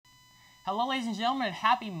Hello ladies and gentlemen, and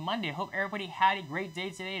happy Monday. Hope everybody had a great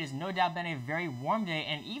day today. It has no doubt been a very warm day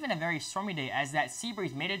and even a very stormy day as that sea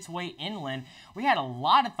breeze made its way inland. We had a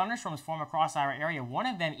lot of thunderstorms form across our area. One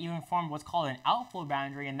of them even formed what's called an outflow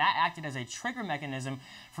boundary, and that acted as a trigger mechanism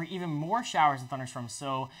for even more showers and thunderstorms.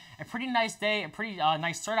 So a pretty nice day, a pretty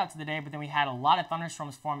nice start out to the day, but then we had a lot of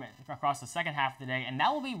thunderstorms form across the second half of the day, and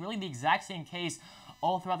that will be really the exact same case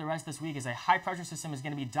all throughout the rest of this week as a high pressure system is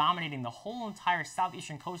going to be dominating the whole entire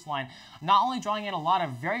southeastern coastline, not only drawing in a lot of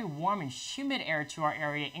very warm and humid air to our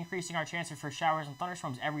area, increasing our chances for showers and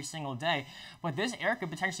thunderstorms every single day, but this air could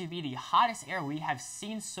potentially be the hottest air we have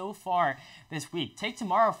seen so far this week. Take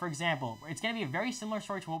tomorrow, for example. It's going to be a very similar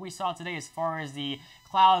story to what we saw today as far as the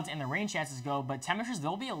clouds and the rain chances go, but temperatures,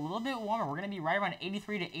 they'll be a little bit warmer. We're going to be right around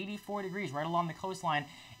 83 to 84 degrees right along the coastline.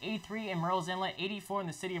 83 in Myrtle's Inlet, 84 in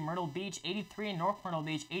the city of Myrtle Beach, 83 in North Myrtle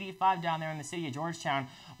Beach, 85 down there in the city of Georgetown.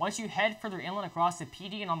 Once you head further inland across the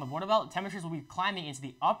PD and on the border belt, temperatures will be climbing into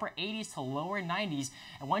the upper 80s to lower 90s.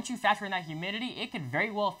 And once you factor in that humidity, it could very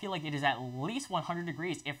well feel like it is at least 100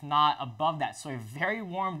 degrees, if not above that. So a very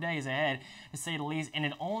warm day is ahead, to say the least, and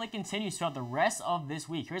it only continues throughout the rest of this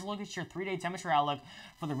week. Here's a look at your 3-day temperature outlook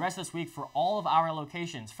for the rest of this week for all of our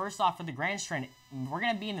locations. First off, for the Grand Strand, we're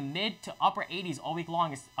going to be in the mid to upper 80s all week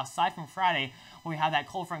long, aside from Friday when we have that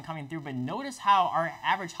cold front coming through. But notice how our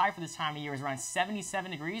average high for this time of year is around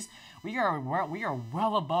 77 degrees. We are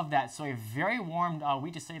well above that, so a very warm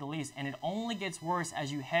week to say the least, and it only gets worse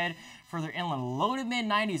as you head further inland. Low to mid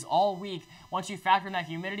 90s all week. Once you factor in that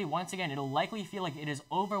humidity, once again, it'll likely feel like it is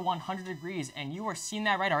over 100 degrees, and you are seeing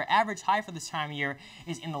that right. Our average high for this time of year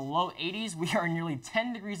is in the low 80s. We are nearly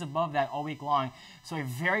 10 degrees above that all week long, so a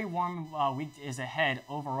very warm week is ahead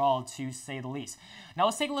overall, to say the least. Now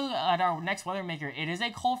let's take a look at our next weather maker. It is a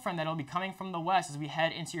cold front that will be coming from the west as we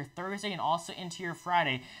head into your Thursday and also into your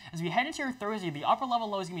Friday. As we head into your Thursday, the upper level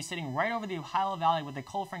low is going to be sitting right over the Ohio Valley, with the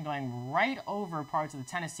cold front going right over parts of the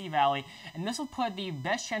Tennessee Valley, and this will put the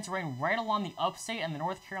best chance of rain right along the upstate and the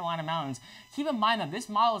North Carolina mountains. Keep in mind that this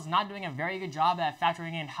model is not doing a very good job at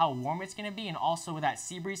factoring in how warm it's going to be, and also with that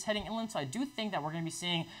sea breeze heading inland, so I do think that we're going to be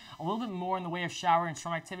seeing a little bit more in the way of shower and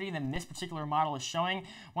storm activity than this particular model is showing.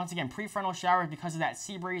 Once again, prefrontal showers because of that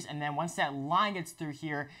sea breeze, and then once that line gets through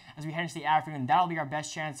here as we head into the afternoon, that'll be our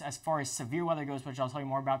best chance as far as severe weather goes, which I'll tell you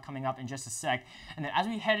more about coming up in just a sec. And then as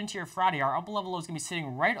we head into your Friday, our upper level low is going to be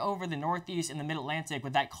sitting right over the Northeast and the Mid-Atlantic,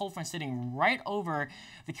 with that cold front sitting right over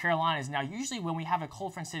the Carolinas. Now, usually when we have a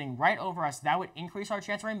cold front sitting right over us, that would increase our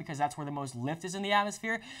chance of rain because that's where the most lift is in the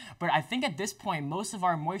atmosphere. But I think at this point, most of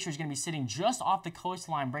our moisture is going to be sitting just off the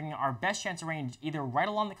coastline, bringing our best chance of rain either right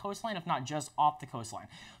along the coastline, if not just off the coastline.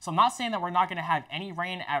 So I'm not saying that we're not going to have any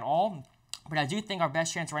rain at all, but I do think our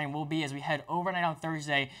best chance of rain will be as we head overnight on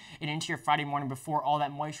Thursday and into your Friday morning before all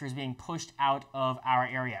that moisture is being pushed out of our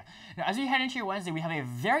area. Now, as we head into your Wednesday, we have a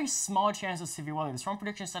very small chance of severe weather. The Storm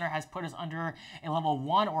Prediction Center has put us under a level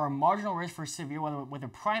 1 or a marginal risk for severe weather, with a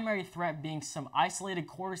primary threat being some isolated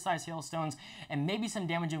quarter-sized hailstones and maybe some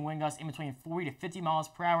damaging wind gusts in between 40 to 50 miles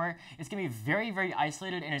per hour. It's going to be very, very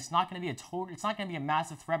isolated, and it's not going to be a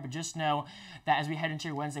massive threat, but just know that as we head into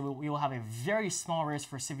your Wednesday, we will have a very small risk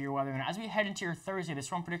for severe weather. And as we head into your Thursday, the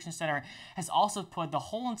Storm Prediction Center has also put the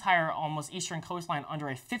whole entire almost eastern coastline under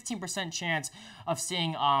a 15% chance of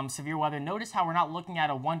seeing severe weather. Notice how we're not looking at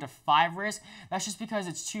a 1 to 5 risk. That's just because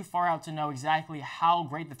it's too far out to know exactly how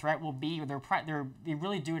great the threat will be. They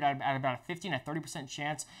really do it at about a 15 to 30%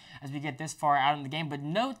 chance as we get this far out in the game. But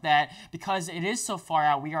note that because it is so far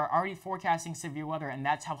out, we are already forecasting severe weather, and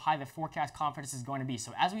that's how high the forecast confidence is going to be.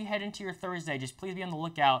 So as we head into your Thursday, just please be on the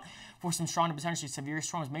lookout for some strong to potentially severe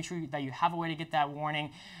storms. Make sure that you have a way to get that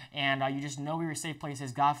warning, and you just know where your safe place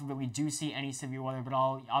is. God forbid we do see any severe weather, but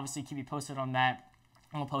I'll obviously keep you posted on that,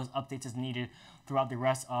 and we'll post updates as needed throughout the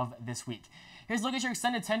rest of this week. Here's a look at your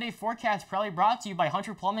extended 10-day forecast, proudly brought to you by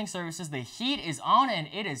Hunter Plumbing Services. The heat is on, and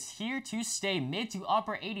it is here to stay. Mid to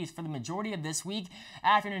upper 80s for the majority of this week.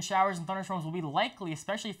 Afternoon showers and thunderstorms will be likely,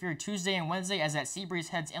 especially for your Tuesday and Wednesday as that sea breeze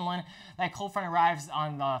heads inland. That cold front arrives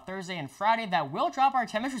on Thursday and Friday. That will drop our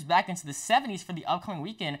temperatures back into the 70s for the upcoming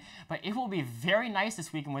weekend, but it will be very nice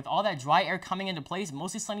this weekend with all that dry air coming into place.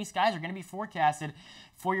 Mostly sunny skies are going to be forecasted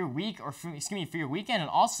for your week, or for your weekend, and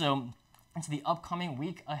also into the upcoming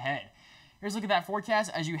week ahead. Here's a look at that forecast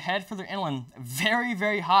as you head further inland. Very,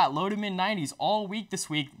 very hot, low to mid 90s all week this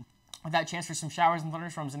week, with that chance for some showers and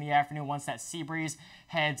thunderstorms in the afternoon once that sea breeze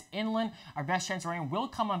heads inland. Our best chance of rain will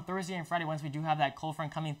come on Thursday and Friday once we do have that cold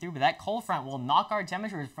front coming through, but that cold front will knock our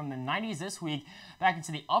temperatures from the 90s this week back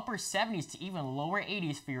into the upper 70s to even lower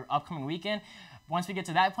 80s for your upcoming weekend. Once we get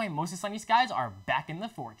to that point, mostly sunny skies are back in the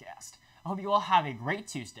forecast. I hope you all have a great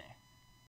Tuesday.